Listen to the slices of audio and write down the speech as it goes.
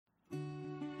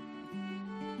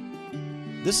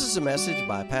This is a message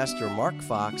by Pastor Mark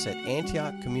Fox at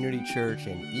Antioch Community Church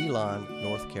in Elon,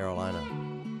 North Carolina.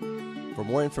 For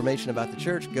more information about the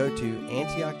church, go to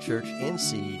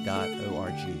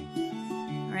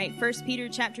antiochchurchnc.org. All right, 1 Peter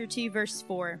chapter 2, verse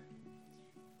 4.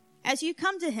 As you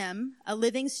come to him, a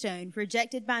living stone,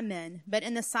 rejected by men, but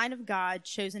in the sight of God,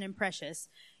 chosen and precious,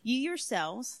 you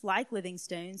yourselves, like living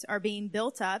stones, are being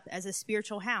built up as a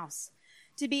spiritual house,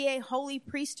 to be a holy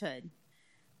priesthood,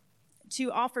 to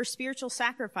offer spiritual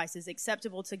sacrifices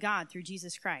acceptable to God through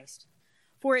Jesus Christ.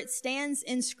 For it stands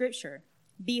in Scripture,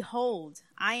 behold,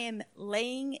 I am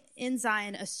laying in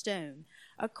Zion a stone,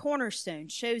 a cornerstone,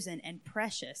 chosen and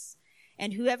precious,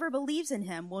 and whoever believes in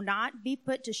him will not be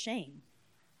put to shame.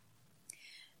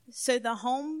 So the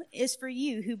home is for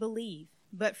you who believe,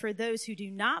 but for those who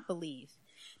do not believe,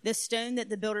 the stone that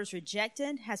the builders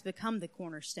rejected has become the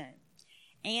cornerstone,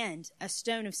 and a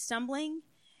stone of stumbling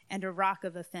and a rock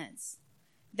of offense.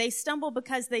 They stumble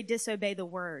because they disobey the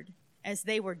word, as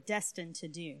they were destined to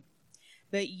do.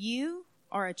 But you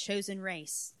are a chosen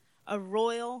race, a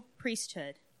royal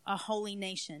priesthood, a holy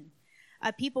nation,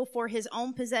 a people for his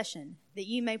own possession, that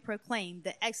you may proclaim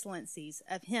the excellencies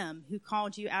of him who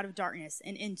called you out of darkness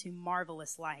and into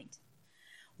marvelous light.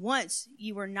 Once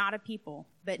you were not a people,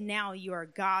 but now you are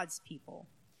God's people.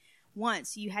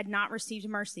 Once you had not received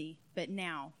mercy, but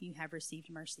now you have received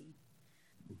mercy.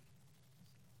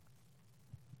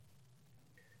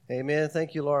 Amen.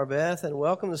 Thank you, Laura Beth, and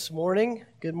welcome this morning.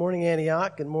 Good morning,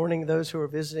 Antioch. Good morning, those who are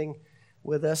visiting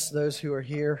with us, those who are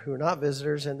here who are not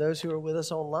visitors, and those who are with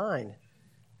us online,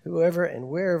 whoever and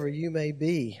wherever you may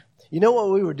be. You know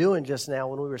what we were doing just now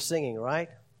when we were singing, right?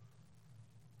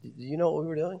 Do you know what we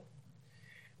were doing?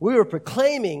 We were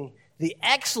proclaiming the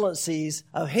excellencies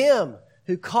of him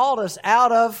who called us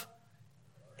out of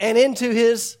and into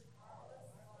his...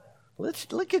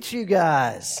 Look at you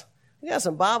guys. We got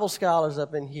some Bible scholars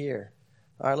up in here.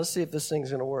 All right, let's see if this thing's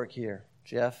going to work here.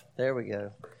 Jeff, there we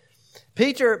go.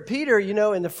 Peter, you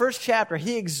know, in the first chapter,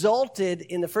 he exulted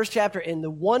in the first chapter in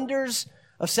the wonders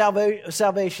of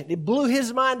salvation. It blew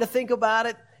his mind to think about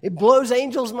it. It blows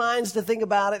angels' minds to think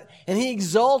about it. And he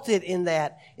exulted in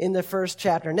that in the first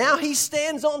chapter. Now he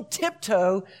stands on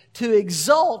tiptoe to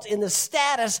exult in the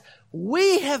status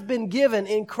we have been given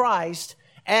in Christ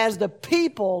as the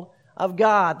people of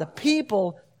God, the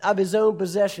people of his own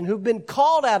possession, who've been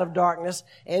called out of darkness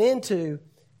and into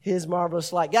his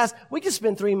marvelous light. Guys, we could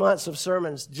spend 3 months of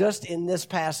sermons just in this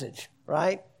passage,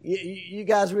 right? You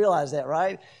guys realize that,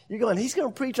 right? You're going, he's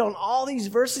going to preach on all these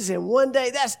verses in one day.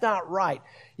 That's not right.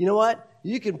 You know what?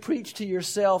 You can preach to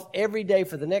yourself every day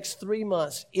for the next 3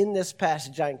 months in this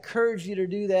passage. I encourage you to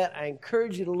do that. I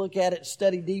encourage you to look at it,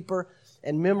 study deeper,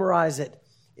 and memorize it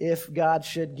if God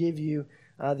should give you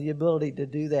the ability to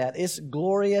do that. It's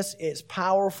glorious, it's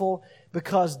powerful,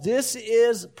 because this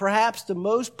is perhaps the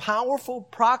most powerful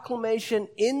proclamation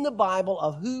in the Bible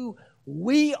of who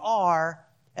we are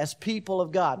as people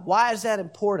of God. Why is that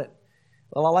important?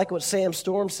 Well, I like what Sam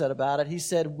Storm said about it. He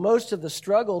said most of the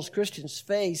struggles Christians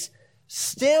face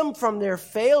stem from their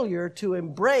failure to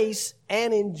embrace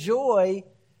and enjoy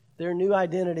their new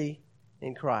identity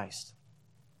in Christ.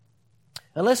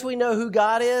 Unless we know who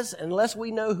God is, unless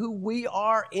we know who we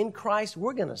are in Christ,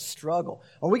 we're going to struggle.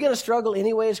 Are we going to struggle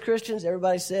anyway as Christians?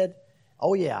 Everybody said,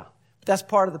 oh yeah. But that's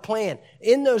part of the plan.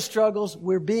 In those struggles,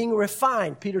 we're being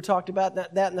refined. Peter talked about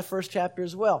that in the first chapter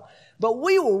as well. But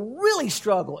we will really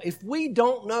struggle if we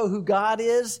don't know who God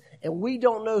is and we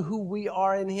don't know who we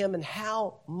are in him and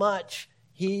how much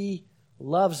he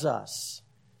loves us.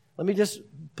 Let me just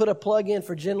put a plug in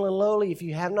for Gentle and Lowly. If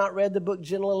you have not read the book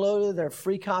Gentle and Lowly, there are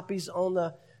free copies on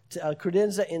the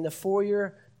credenza in the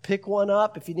foyer. Pick one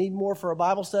up. If you need more for a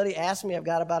Bible study, ask me. I've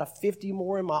got about 50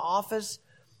 more in my office.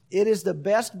 It is the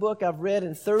best book I've read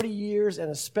in 30 years,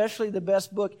 and especially the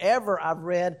best book ever I've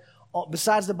read,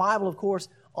 besides the Bible, of course,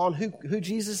 on who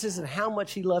Jesus is and how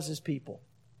much he loves his people.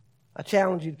 I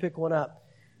challenge you to pick one up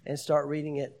and start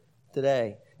reading it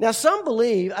today. Now, some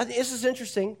believe, I think this is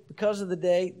interesting because of the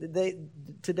day,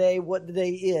 today, what the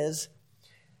day is.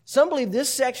 Some believe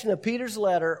this section of Peter's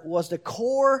letter was the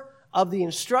core of the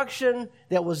instruction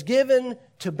that was given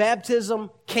to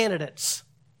baptism candidates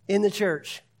in the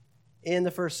church in the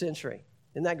first century.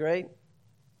 Isn't that great?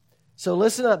 So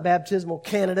listen up, baptismal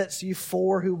candidates, you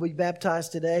 4 who will be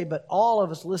baptized today, but all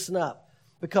of us listen up.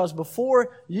 Because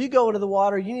before you go into the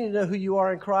water, you need to know who you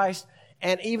are in Christ.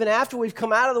 And even after we've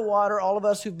come out of the water, all of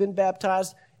us who've been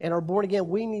baptized and are born again,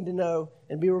 we need to know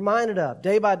and be reminded of,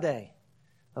 day by day,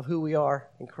 of who we are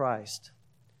in Christ.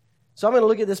 So I'm going to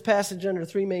look at this passage under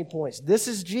 3 main points. This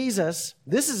is Jesus,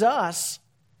 this is us,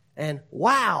 and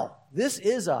wow, this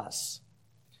is us.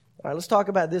 All right, let's talk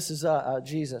about this as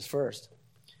Jesus first.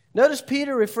 Notice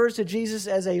Peter refers to Jesus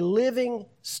as a living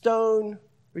stone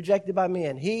rejected by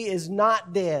men. He is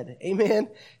not dead. Amen.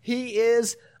 He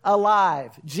is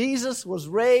alive. Jesus was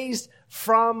raised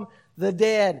from the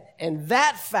dead. And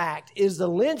that fact is the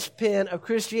linchpin of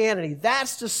Christianity.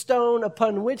 That's the stone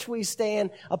upon which we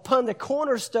stand, upon the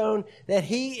cornerstone that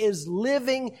He is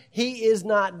living. He is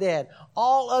not dead.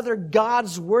 All other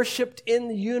gods worshipped in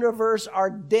the universe are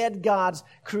dead gods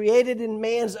created in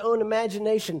man's own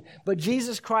imagination. But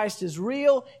Jesus Christ is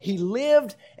real. He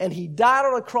lived and He died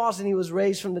on a cross and He was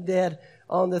raised from the dead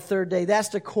on the third day. That's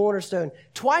the cornerstone.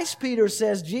 Twice Peter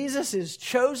says Jesus is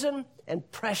chosen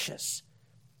and precious.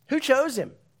 Who chose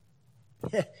Him?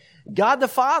 God the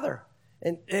Father.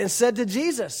 And said to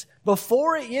Jesus,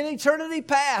 before in eternity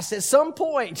past, at some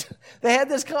point, they had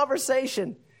this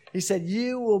conversation. He said,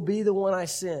 you will be the one I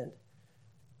send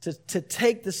to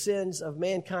take the sins of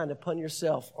mankind upon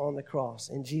yourself on the cross.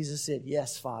 And Jesus said,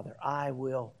 yes, Father, I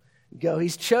will go.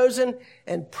 He's chosen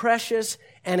and precious.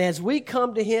 And as we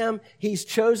come to Him, He's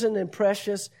chosen and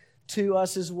precious to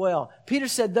us as well. Peter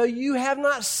said, though you have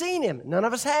not seen Him, none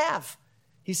of us have.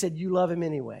 He said, you love Him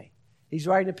anyway. He's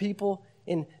writing to people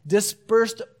in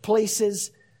dispersed places,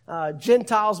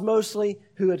 Gentiles mostly,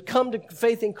 who had come to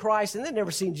faith in Christ, and they'd never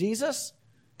seen Jesus,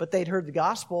 but they'd heard the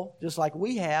gospel, just like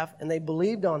we have, and they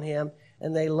believed on Him,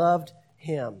 and they loved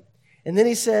Him. And then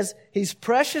he says, He's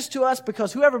precious to us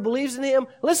because whoever believes in Him,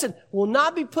 listen, will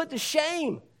not be put to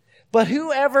shame. But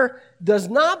whoever does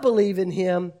not believe in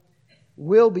Him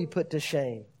will be put to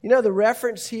shame. You know, the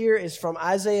reference here is from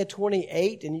Isaiah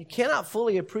 28, and you cannot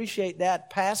fully appreciate that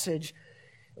passage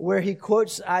where he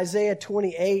quotes Isaiah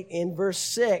 28 in verse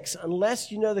 6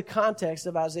 unless you know the context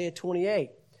of Isaiah 28.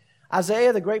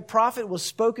 Isaiah, the great prophet, was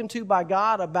spoken to by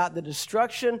God about the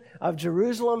destruction of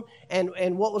Jerusalem,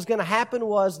 and what was going to happen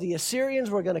was the Assyrians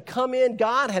were going to come in.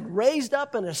 God had raised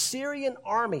up an Assyrian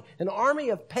army, an army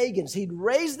of pagans. He'd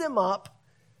raised them up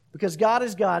because God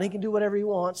is God. He can do whatever He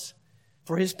wants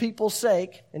for His people's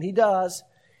sake, and He does.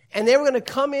 And they were going to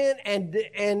come in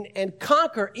and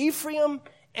conquer Ephraim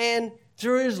and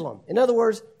Jerusalem. In other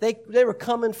words, they were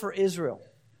coming for Israel.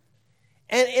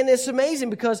 And it's amazing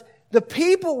because the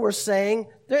people were saying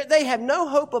they have no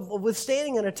hope of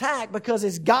withstanding an attack because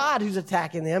it's God who's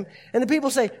attacking them. And the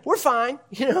people say, we're fine.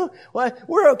 Well,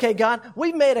 we're okay, God.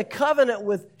 We've made a covenant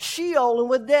with Sheol and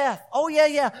with death. Oh,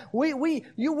 yeah.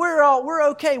 We're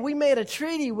okay. We made a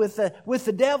treaty with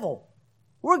the devil.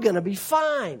 We're going to be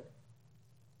fine.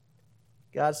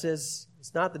 God says,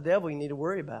 it's not the devil you need to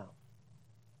worry about.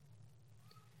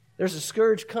 There's a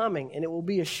scourge coming, and it will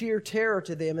be a sheer terror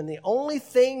to them. And the only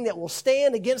thing that will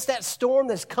stand against that storm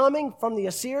that's coming from the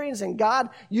Assyrians and God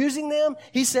using them,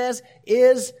 He says,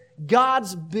 is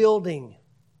God's building.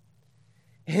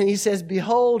 And He says,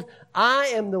 behold,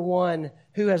 I am the one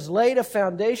who has laid a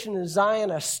foundation in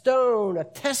Zion, a stone, a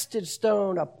tested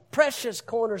stone, a precious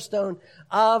cornerstone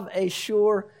of a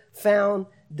sure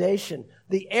foundation.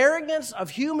 The arrogance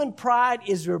of human pride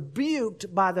is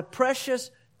rebuked by the precious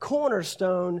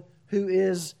cornerstone who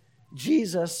is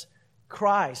Jesus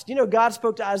Christ. You know, God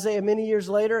spoke to Isaiah many years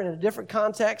later in a different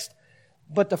context,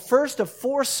 but the first of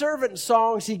 4 servant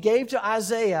songs He gave to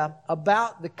Isaiah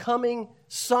about the coming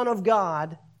Son of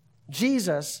God,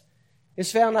 Jesus,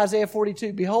 is found in Isaiah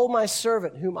 42. Behold my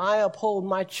servant, whom I uphold,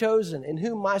 my chosen, in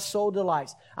whom my soul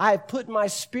delights. I have put my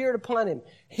spirit upon Him.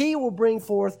 He will bring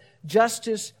forth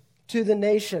justice to the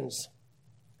nations.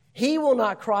 He will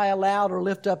not cry aloud or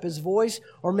lift up His voice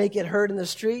or make it heard in the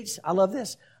streets. I love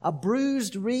this. A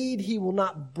bruised reed He will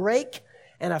not break,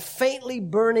 and a faintly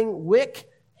burning wick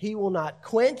He will not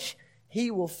quench.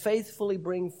 He will faithfully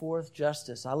bring forth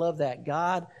justice. I love that.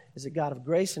 God is a God of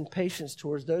grace and patience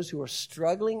towards those who are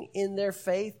struggling in their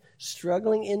faith,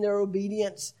 struggling in their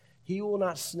obedience. He will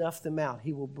not snuff them out.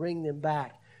 He will bring them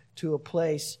back to a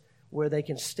place where they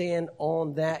can stand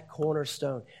on that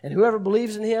cornerstone. And whoever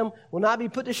believes in Him will not be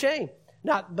put to shame.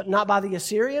 Not by the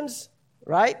Assyrians,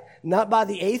 right? Not by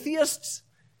the atheists.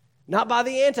 Not by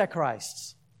the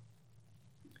antichrists.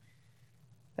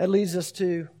 That leads us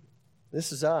to,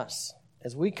 this is us.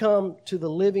 As we come to the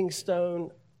living stone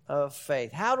of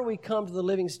faith. How do we come to the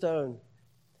living stone?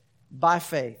 By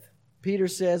faith. Peter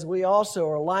says we also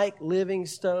are like living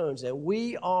stones. And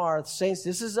we are, saints,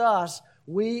 this is us.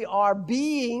 We are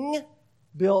being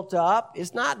built up.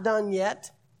 It's not done yet.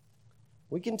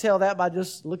 We can tell that by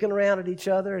just looking around at each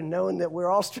other and knowing that we're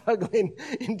all struggling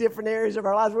in different areas of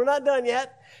our lives. We're not done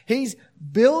yet. He's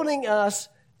building us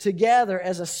together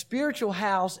as a spiritual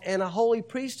house and a holy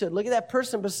priesthood. Look at that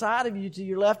person beside of you, to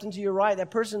your left and to your right,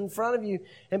 that person in front of you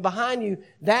and behind you.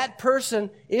 That person,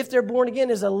 if they're born again,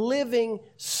 is a living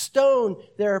stone.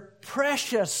 They're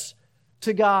precious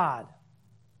to God.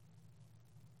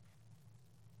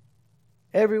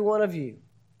 Every one of you.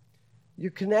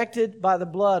 You're connected by the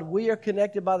blood. We are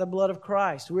connected by the blood of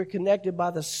Christ. We're connected by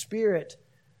the Spirit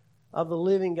of the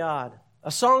living God.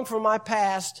 A song from my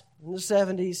past in the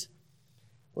 70s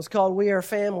was called We Are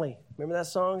Family. Remember that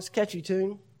song? It's a catchy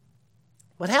tune.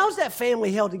 But how's that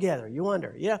family held together? You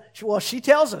wonder. Yeah. Well, she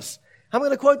tells us. I'm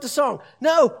going to quote the song.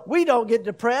 No, we don't get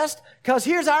depressed, because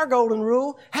here's our golden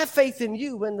rule. Have faith in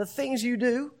you and the things you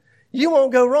do. You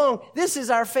won't go wrong. This is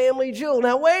our family jewel.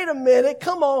 Now, wait a minute.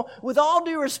 Come on. With all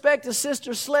due respect to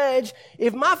Sister Sledge,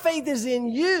 if my faith is in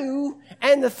you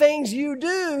and the things you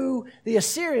do, the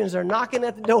Assyrians are knocking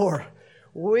at the door.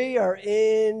 We are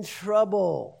in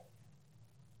trouble.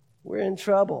 We're in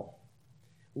trouble.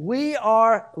 We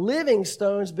are living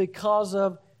stones because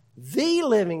of the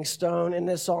living stone, and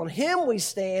it's on Him we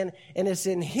stand, and it's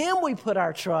in Him we put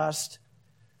our trust,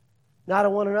 not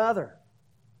in one another.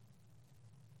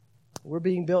 We're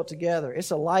being built together.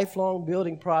 It's a lifelong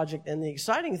building project, and the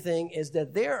exciting thing is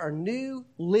that there are new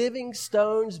living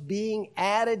stones being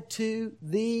added to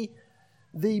the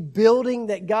building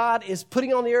that God is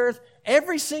putting on the earth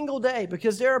every single day,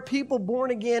 because there are people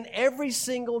born again every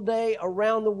single day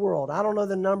around the world. I don't know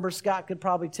the number. Scott could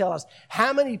probably tell us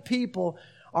how many people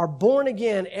are born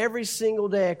again every single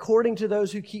day according to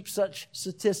those who keep such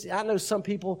statistics. I know some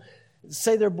people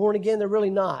say they're born again, they're really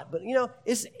not. But,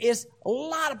 it's a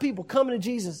lot of people coming to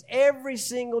Jesus every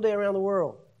single day around the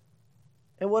world.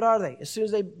 And what are they? As soon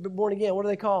as they're born again, what are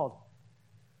they called?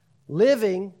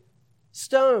 Living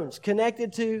stones,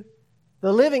 connected to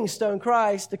the living stone,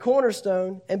 Christ, the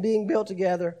cornerstone, and being built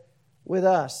together with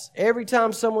us. Every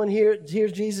time someone hears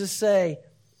Jesus say,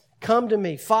 come to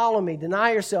me, follow me,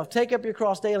 deny yourself, take up your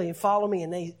cross daily and follow me,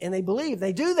 and they believe,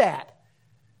 they do that,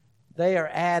 they are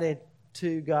added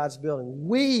to God's building.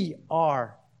 We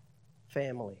are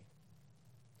family.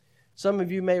 Some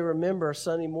of you may remember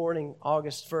Sunday morning,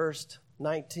 August 1st,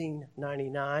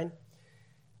 1999,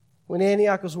 when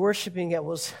Antioch was worshiping at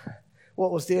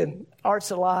what was then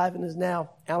Arts Alive and is now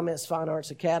Alamance Fine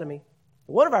Arts Academy.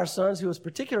 One of our sons, who was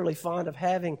particularly fond of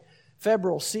having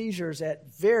febrile seizures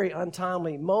at very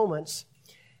untimely moments,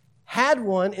 had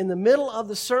one in the middle of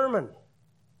the sermon.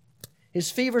 His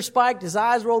fever spiked, his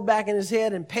eyes rolled back in his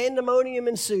head, and pandemonium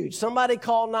ensued. Somebody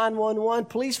called 911.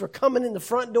 Police were coming in the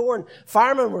front door, and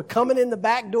firemen were coming in the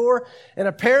back door. And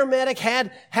a paramedic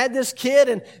had this kid,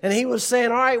 and he was saying,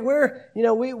 "All right,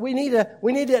 we need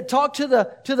to talk to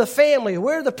the family.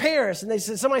 Where are the parents?" And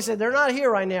somebody said, "They're not here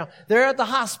right now. They're at the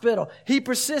hospital." He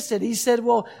persisted. He said,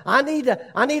 "Well, I need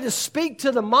to speak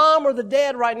to the mom or the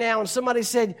dad right now." And somebody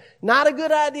said, "Not a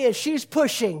good idea. She's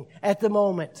pushing at the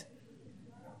moment."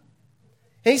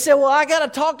 And he said, "Well, I got to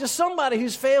talk to somebody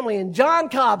who's family." And John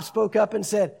Cobb spoke up and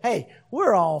said, "Hey,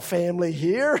 we're all family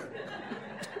here."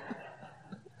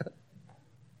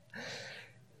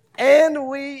 And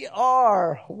we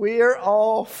are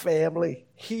all family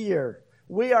here.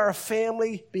 We are a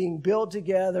family being built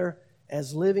together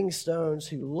as living stones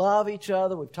who love each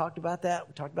other. We've talked about that.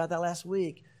 We talked about that last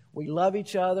week. We love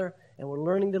each other, and we're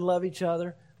learning to love each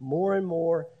other more and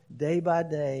more day by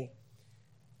day.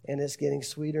 And it's getting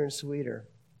sweeter and sweeter.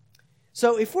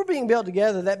 So if we're being built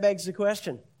together, that begs the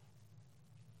question,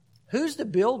 who's the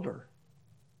builder?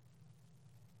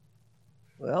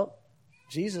 Well,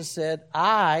 Jesus said,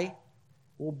 "I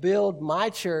will build my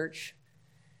church,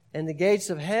 and the gates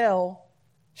of hell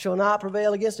shall not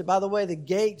prevail against it." By the way, the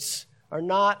gates are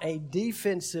not a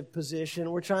defensive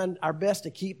position. We're trying our best to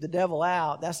keep the devil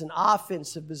out. That's an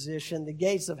offensive position. The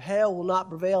gates of hell will not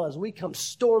prevail as we come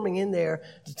storming in there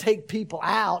to take people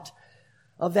out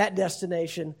of that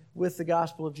destination with the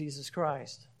gospel of Jesus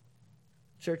Christ.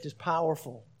 Church is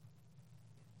powerful.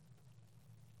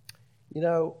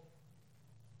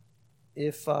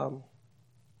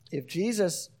 If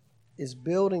Jesus is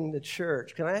building the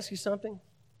church, can I ask you something?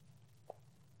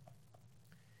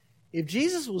 If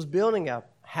Jesus was building a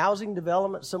housing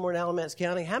development somewhere in Alamance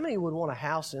County, how many would want a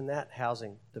house in that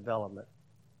housing development?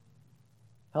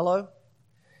 Hello?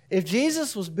 If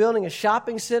Jesus was building a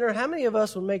shopping center, how many of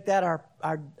us would make that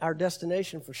our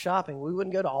destination for shopping? We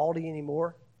wouldn't go to Aldi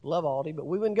anymore. Love Aldi, but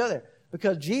we wouldn't go there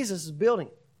because Jesus is building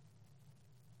it.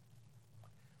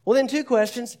 Well, then 2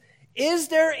 questions. Is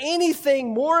there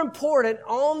anything more important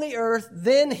on the earth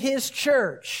than His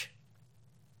church?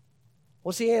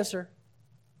 What's the answer?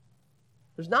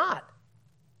 There's not.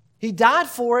 He died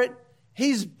for it.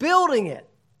 He's building it.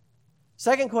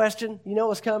 Second question, you know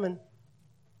what's coming.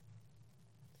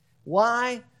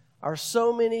 Why are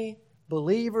so many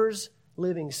believers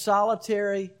living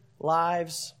solitary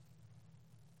lives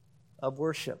of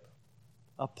worship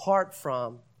apart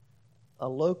from a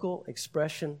local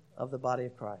expression of the body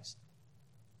of Christ?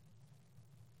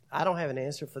 I don't have an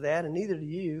answer for that, and neither do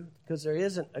you, because there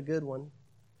isn't a good one.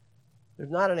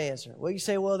 There's not an answer. Well, you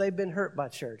say, well, they've been hurt by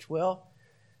church. Well,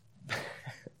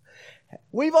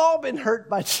 we've all been hurt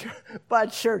by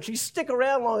church. You stick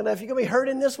around long enough, you're going to be hurt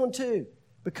in this one too,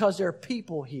 because there are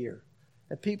people here,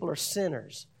 and people are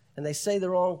sinners, and they say the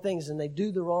wrong things, and they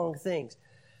do the wrong things.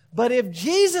 But if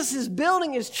Jesus is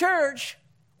building His church,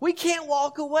 we can't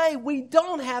walk away. We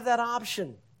don't have that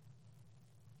option.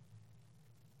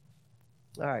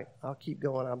 All right, I'll keep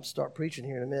going. I'll start preaching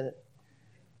here in a minute.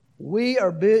 We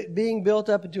are being built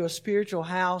up into a spiritual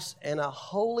house and a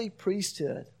holy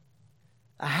priesthood.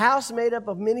 A house made up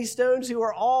of many stones who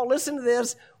are all, listen to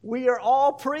this, we are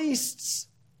all priests.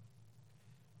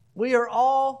 We are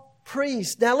all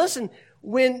priests. Now listen,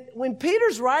 when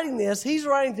Peter's writing this, he's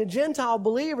writing to Gentile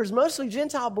believers, mostly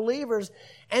Gentile believers,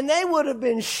 and they would have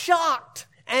been shocked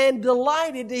and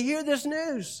delighted to hear this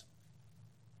news.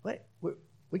 Wait,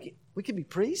 we can be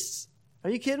priests?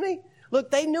 Are you kidding me? Look,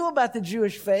 they knew about the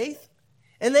Jewish faith,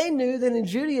 and they knew that in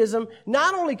Judaism,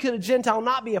 not only could a Gentile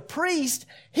not be a priest,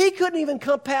 he couldn't even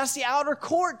come past the outer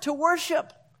court to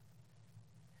worship.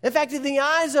 In fact, in the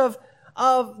eyes of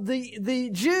the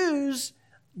Jews,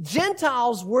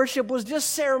 Gentiles' worship was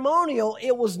just ceremonial.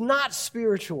 It was not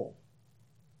spiritual.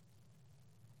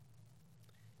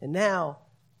 And now,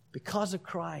 because of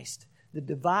Christ, the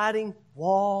dividing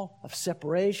wall of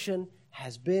separation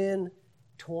has been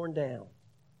torn down.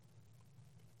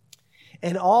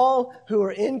 And all who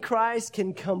are in Christ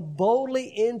can come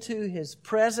boldly into His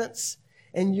presence.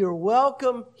 And you're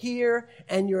welcome here,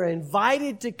 and you're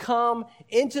invited to come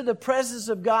into the presence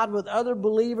of God with other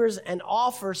believers and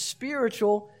offer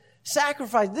spiritual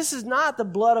sacrifice. This is not the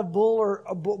blood of bull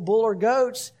or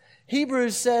goats.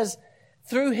 Hebrews says,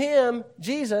 through Him,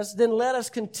 Jesus, then let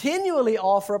us continually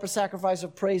offer up a sacrifice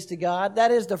of praise to God. That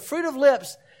is the fruit of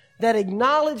lips that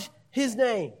acknowledge His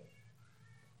name.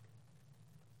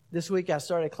 This week I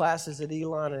started classes at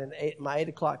Elon, and in my 8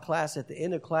 o'clock class, at the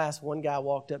end of class, one guy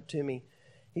walked up to me.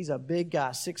 He's a big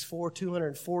guy, 6'4",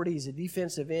 240. He's a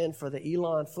defensive end for the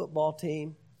Elon football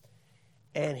team.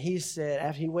 And he said,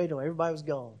 after he waited till everybody was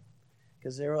gone,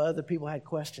 because there were other people who had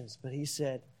questions, but he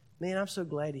said, man, I'm so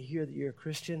glad to hear that you're a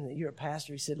Christian, that you're a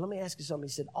pastor. He said, let me ask you something.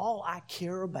 He said, all I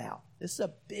care about, this is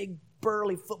a big,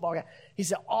 burly football guy. He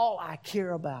said, all I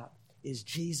care about is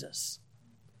Jesus.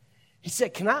 He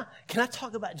said, can I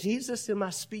talk about Jesus in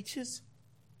my speeches?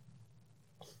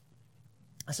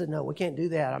 I said, no, we can't do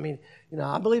that. I mean,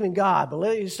 I believe in God, but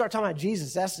let you start talking about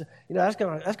Jesus. That's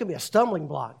gonna be a stumbling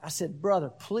block. I said, brother,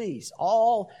 please,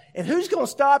 and who's gonna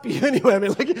stop you anyway? I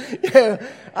mean,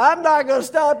 I'm not gonna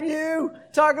stop you.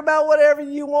 Talk about whatever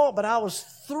you want. But I was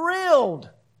thrilled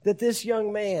that this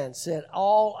young man said,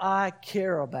 all I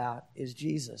care about is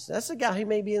Jesus. That's a guy who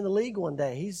may be in the league one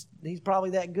day. He's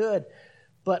probably that good.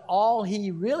 But all he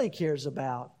really cares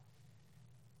about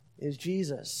is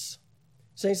Jesus.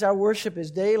 Saints, our worship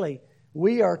is daily.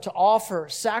 We are to offer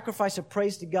sacrifice of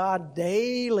praise to God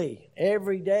daily,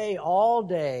 every day, all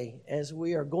day, as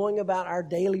we are going about our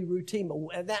daily routine.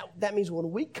 But that means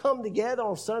when we come together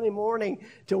on Sunday morning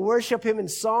to worship Him in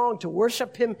song, to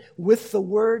worship Him with the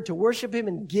Word, to worship Him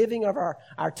in giving of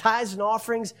our tithes and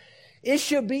offerings, it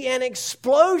should be an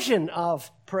explosion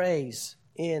of praise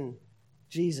in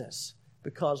Jesus,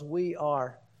 because we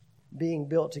are being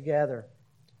built together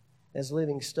as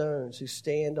living stones who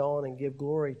stand on and give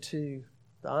glory to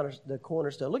the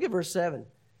cornerstone. Look at verse 7.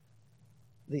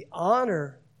 The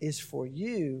honor is for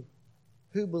you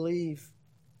who believe.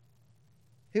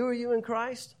 Who are you in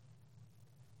Christ?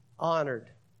 Honored.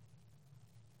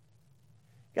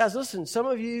 Guys, listen, some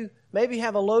of you maybe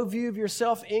have a low view of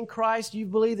yourself in Christ. You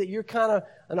believe that you're kind of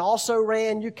an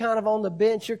also-ran. You're kind of on the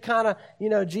bench. You're kind of,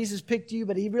 Jesus picked you,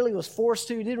 but He really was forced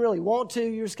to. He didn't really want to.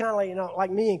 You're just kind of like,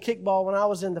 like me in kickball when I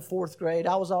was in the 4th grade.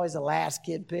 I was always the last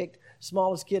kid picked,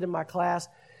 smallest kid in my class.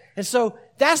 And so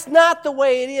that's not the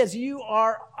way it is. You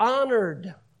are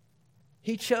honored.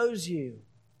 He chose you.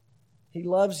 He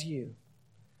loves you.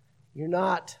 You're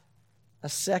not a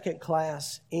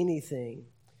second-class anything.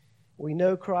 We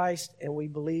know Christ and we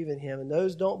believe in Him. And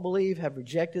those who don't believe have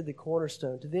rejected the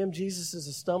cornerstone. To them, Jesus is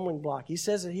a stumbling block. He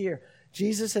says it here.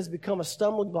 Jesus has become a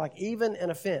stumbling block, even an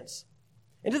offense.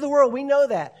 And to the world, we know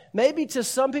that. Maybe to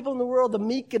some people in the world, the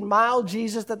meek and mild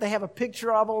Jesus that they have a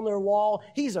picture of on their wall,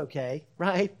 He's okay,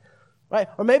 right?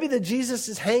 Or maybe the Jesus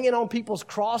is hanging on people's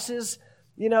crosses,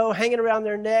 hanging around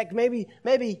their neck.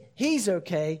 Maybe he's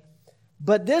okay.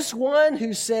 But this one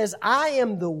who says, I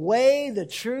am the way, the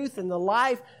truth, and the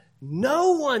life,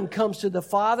 no one comes to the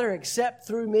Father except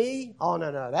through me. Oh,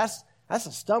 no. That's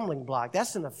a stumbling block.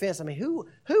 That's an offense. I mean,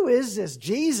 who is this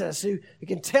Jesus who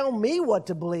can tell me what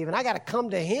to believe and I got to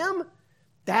come to him?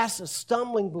 That's a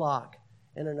stumbling block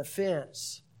and an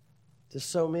offense to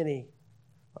so many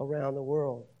around the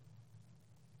world.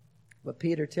 But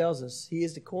Peter tells us he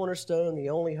is the cornerstone, the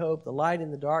only hope, the light in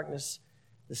the darkness,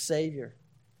 the Savior.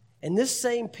 And this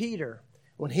same Peter,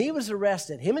 when he was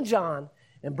arrested, him and John,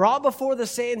 and brought before the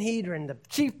Sanhedrin, the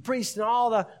chief priests and all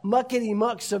the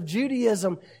muckety-mucks of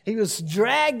Judaism, he was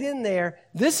dragged in there.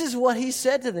 This is what he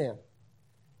said to them.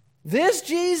 This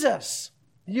Jesus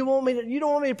you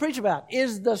don't want me to preach about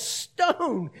is the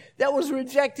stone that was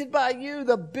rejected by you,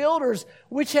 the builders,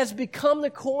 which has become the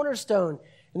cornerstone.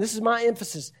 And this is my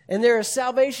emphasis. And there is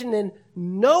salvation in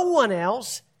no one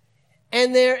else,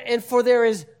 and for there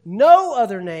is no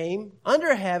other name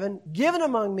under heaven given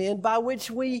among men by which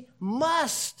we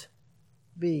must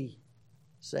be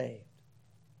saved.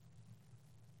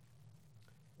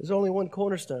 There's only one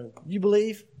cornerstone. You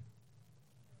believe?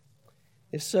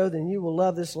 If so, then you will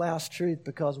love this last truth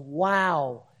because,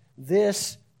 wow,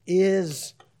 this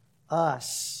is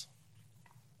us.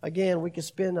 Again, we could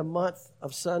spend a month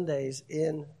of Sundays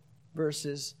in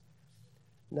verses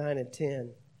 9 and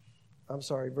 10. I'm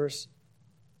sorry,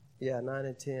 9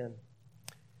 and 10.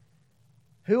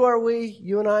 Who are we,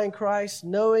 you and I in Christ?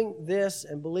 Knowing this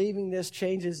and believing this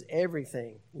changes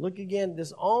everything. Look again,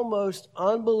 this almost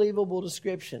unbelievable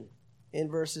description in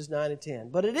verses 9 and 10.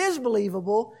 But it is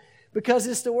believable because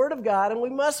it's the Word of God and we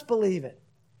must believe it.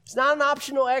 It's not an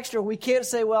optional extra. We can't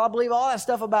say, well, I believe all that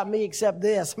stuff about me except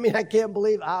this. I mean, I can't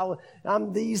believe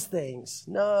I'm these things.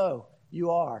 No,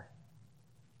 you are.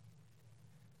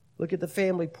 Look at the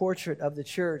family portrait of the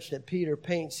church that Peter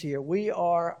paints here. We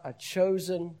are a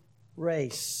chosen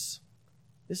race.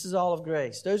 This is all of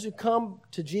grace. Those who come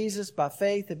to Jesus by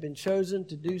faith have been chosen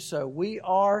to do so. We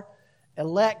are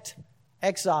elect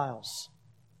exiles.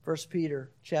 1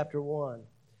 Peter chapter 1.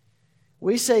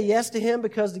 We say yes to Him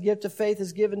because the gift of faith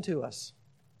is given to us.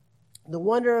 The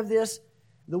wonder of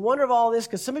all this,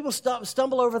 because some people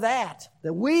stumble over that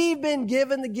we've been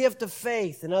given the gift of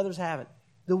faith and others haven't.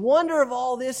 The wonder of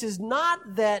all this is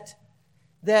not that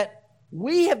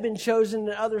we have been chosen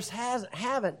and others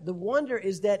haven't. The wonder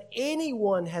is that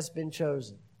anyone has been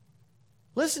chosen.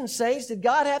 Listen, saints, did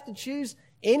God have to choose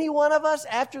any one of us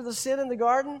after the sin in the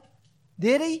garden?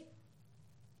 Did He?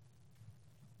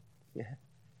 Yeah.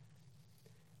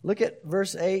 Look at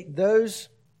verse 8. Those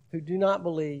who do not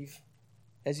believe,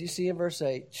 as you see in verse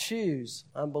 8, choose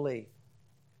unbelief.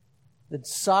 The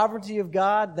sovereignty of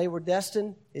God, they were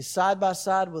destined, is side by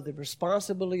side with the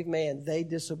responsibility of man. They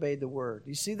disobeyed the word. Do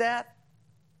you see that?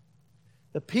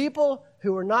 The people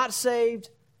who are not saved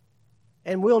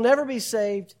and will never be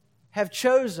saved have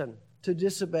chosen to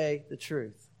disobey the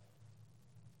truth.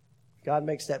 God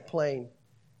makes that plain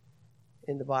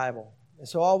in the Bible. And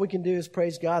so all we can do is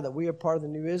praise God that we are part of the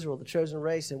new Israel, the chosen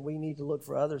race, and we need to look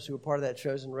for others who are part of that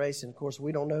chosen race. And of course,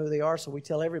 we don't know who they are, so we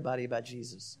tell everybody about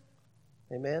Jesus.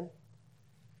 Amen?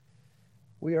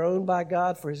 We are owned by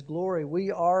God for His glory.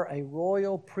 We are a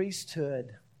royal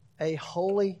priesthood, a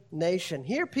holy nation.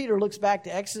 Here Peter looks back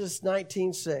to Exodus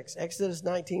 19:6. Exodus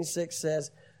 19:6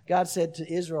 says, God said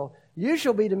to Israel, you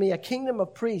shall be to me a kingdom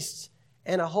of priests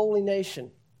and a holy nation.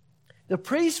 The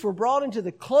priests were brought into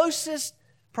the closest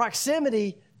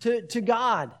proximity to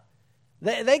God.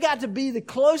 They got to be the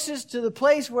closest to the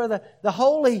place where the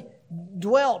holy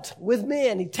dwelt with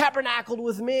men. He tabernacled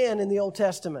with men in the Old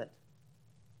Testament.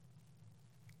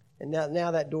 And now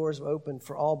that door is open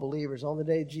for all believers. On the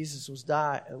day Jesus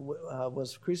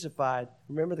was crucified,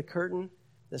 remember the curtain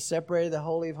that separated the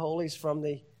Holy of Holies from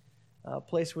the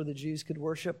place where the Jews could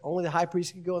worship? Only the high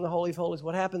priest could go in the Holy of Holies.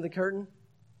 What happened to the curtain?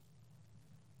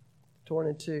 Torn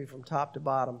in two from top to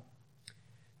bottom.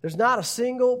 There's not a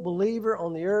single believer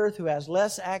on the earth who has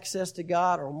less access to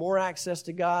God or more access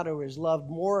to God or who is loved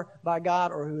more by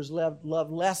God or who is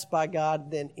loved less by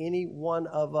God than any one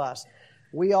of us.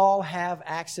 We all have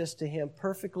access to Him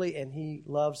perfectly, and He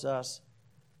loves us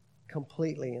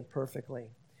completely and perfectly.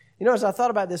 You know, as I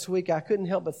thought about this week, I couldn't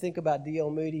help but think about D.L.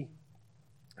 Moody,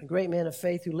 a great man of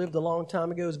faith who lived a long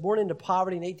time ago. He was born into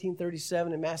poverty in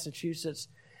 1837 in Massachusetts,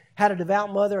 had a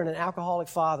devout mother and an alcoholic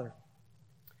father.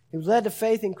 He was led to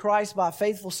faith in Christ by a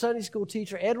faithful Sunday school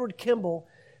teacher, Edward Kimball,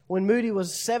 when Moody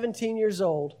was 17 years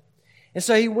old. And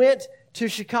so he went to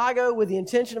Chicago with the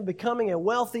intention of becoming a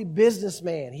wealthy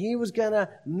businessman. He was going to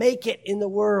make it in the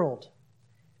world.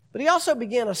 But he also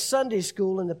began a Sunday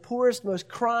school in the poorest, most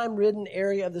crime-ridden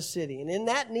area of the city. And in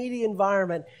that needy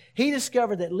environment, he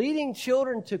discovered that leading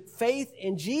children to faith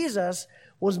in Jesus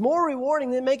was more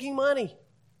rewarding than making money.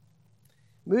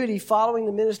 Moody, following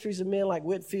the ministries of men like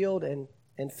Whitefield and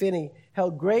Finney,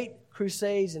 held great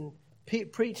crusades and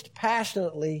preached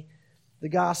passionately the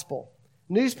gospel.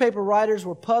 Newspaper writers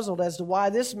were puzzled as to why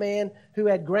this man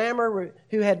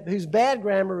whose bad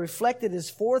grammar reflected his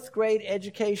fourth grade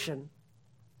education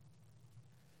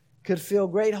could fill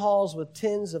great halls with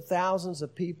tens of thousands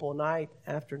of people night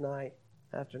after night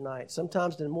after night.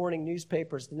 Sometimes the morning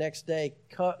newspapers the next day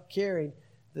carried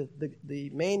the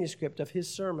manuscript of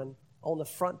his sermon on the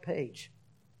front page.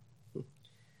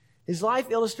 His life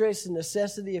illustrates the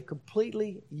necessity of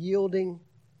completely yielding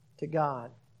to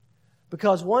God.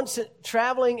 Because once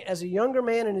traveling as a younger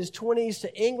man in his 20s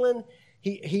to England,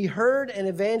 he heard an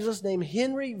evangelist named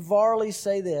Henry Varley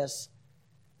say this: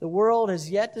 "The world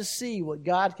has yet to see what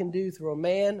God can do through a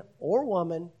man or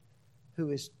woman who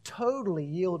is totally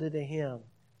yielded to Him."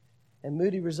 And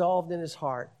Moody resolved in his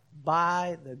heart,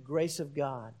 by the grace of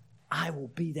God, I will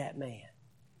be that man.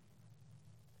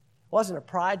 It wasn't a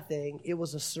pride thing. It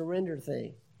was a surrender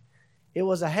thing. It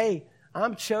was a, hey,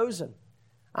 I'm chosen.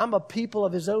 I'm a people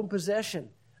of His own possession.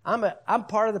 I'm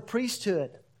part of the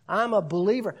priesthood. I'm a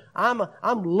believer.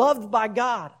 I'm loved by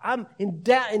God. I'm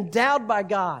endowed by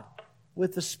God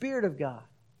with the Spirit of God.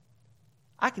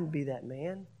 I can be that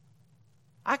man.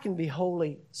 I can be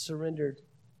wholly surrendered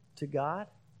to God.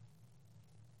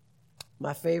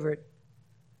 My favorite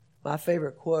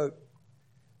quote,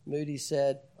 Moody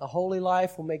said, "A holy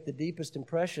life will make the deepest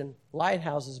impression.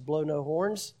 Lighthouses blow no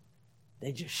horns.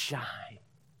 They just shine."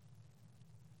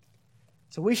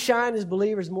 So we shine as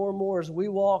believers more and more as we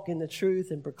walk in the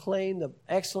truth and proclaim the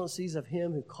excellencies of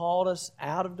Him who called us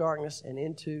out of darkness and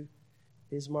into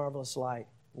His marvelous light.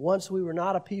 Once we were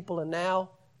not a people, and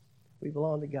now we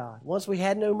belong to God. Once we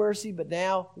had no mercy, but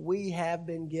now we have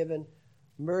been given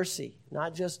mercy,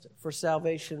 not just for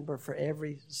salvation, but for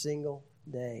every single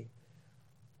day.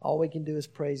 All we can do is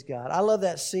praise God. I love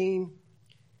that scene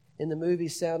in the movie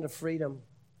Sound of Freedom.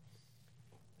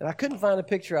 And I couldn't find a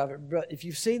picture of it, but if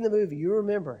you've seen the movie, you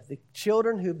remember the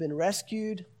children who've been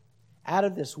rescued out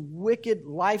of this wicked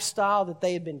lifestyle that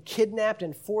they had been kidnapped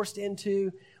and forced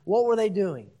into. What were they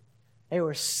doing? They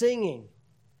were singing,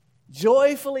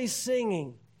 joyfully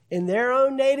singing in their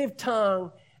own native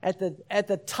tongue at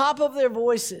the top of their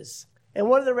voices. And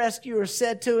one of the rescuers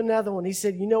said to another one, he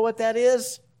said, "You know what that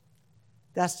is?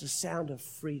 That's the sound of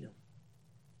freedom."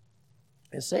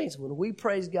 And saints, when we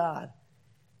praise God,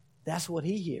 that's what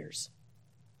He hears.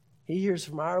 He hears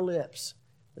from our lips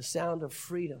the sound of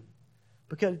freedom.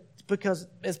 Because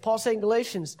as Paul said in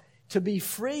Galatians, to be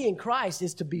free in Christ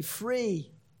is to be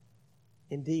free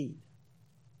indeed.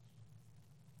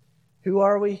 Who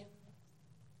are we?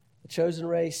 A chosen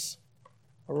race,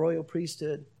 a royal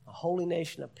priesthood, a holy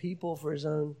nation, a people for His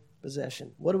own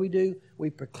possession. What do? We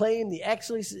proclaim the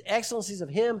excellencies of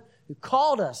Him who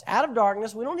called us out of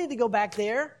darkness. We don't need to go back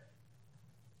there.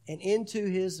 And into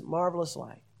His marvelous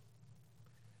light.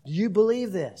 Do you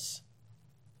believe this?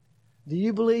 Do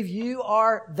you believe you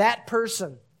are that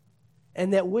person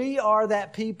and that we are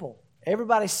that people?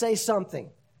 Everybody say something.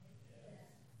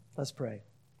 Let's pray.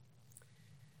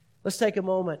 Let's take a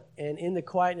moment and in the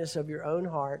quietness of your own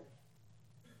heart,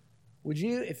 would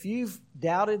you, if you've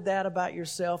doubted that about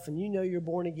yourself and you know you're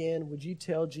born again, would you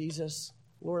tell Jesus,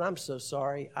 "Lord, I'm so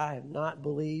sorry. I have not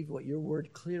believed what your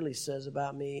word clearly says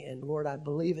about me. And Lord, I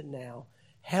believe it now.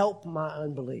 Help my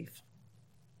unbelief."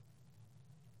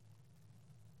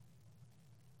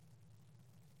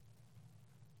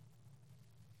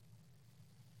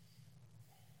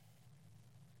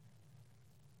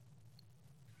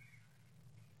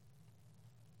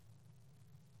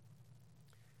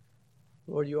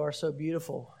 Lord, you are so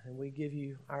beautiful, and we give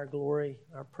you our glory,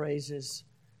 our praises,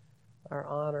 our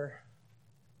honor.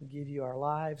 We give you our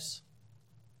lives.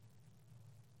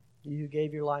 You who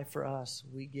gave your life for us,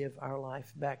 we give our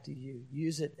life back to you.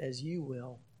 Use it as you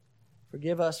will.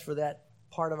 Forgive us for that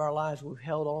part of our lives we've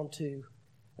held on to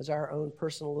as our own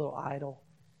personal little idol.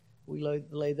 We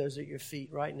lay those at your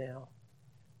feet right now.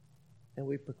 And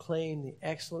we proclaim the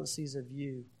excellencies of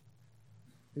you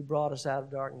who brought us out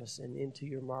of darkness and into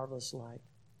your marvelous light.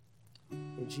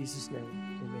 In Jesus'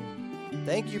 name, amen.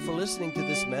 Thank you for listening to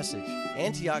this message.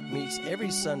 Antioch meets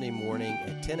every Sunday morning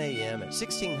at 10 a.m. at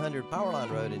 1600 Powerline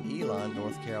Road in Elon,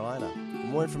 North Carolina. For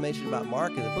more information about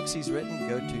Mark and the books he's written,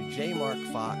 go to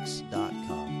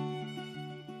jmarkfox.com.